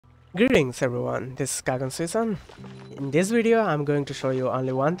Greetings everyone, this is Kagan Susan. In this video I'm going to show you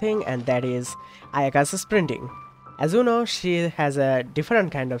only one thing, and that is Ayaka's sprinting. As you know, she has a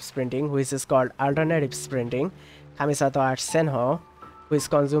different kind of sprinting which is called alternative sprinting, Kamisato Art Senho, which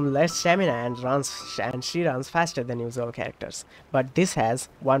consumes less stamina and she runs faster than usual characters. But this has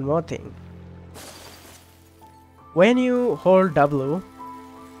one more thing. When you hold W,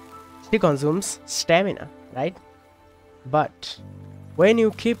 she consumes stamina, right? But when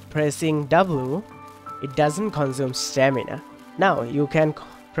you keep pressing W, it doesn't consume stamina. Now you can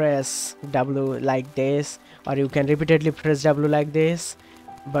press W like this, or you can repeatedly press W like this,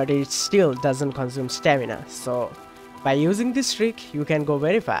 but it still doesn't consume stamina. So by using this trick you can go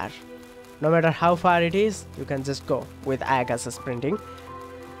very far. No matter how far it is, you can just go with Ayaka's sprinting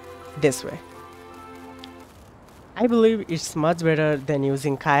this way. I believe it's much better than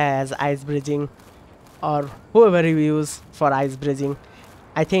using Kaya as ice bridging, or whoever you use for ice bridging.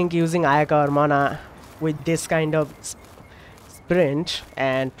 I think using Ayaka or Mona with this kind of sprint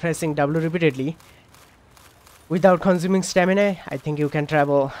and pressing W repeatedly without consuming stamina, I think you can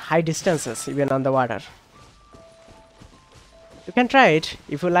travel high distances even on the water. You can try it.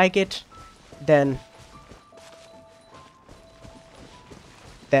 If you like it, then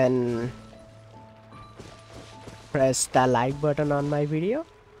press the like button on my video.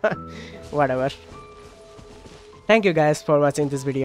 Whatever. Thank you guys for watching this video.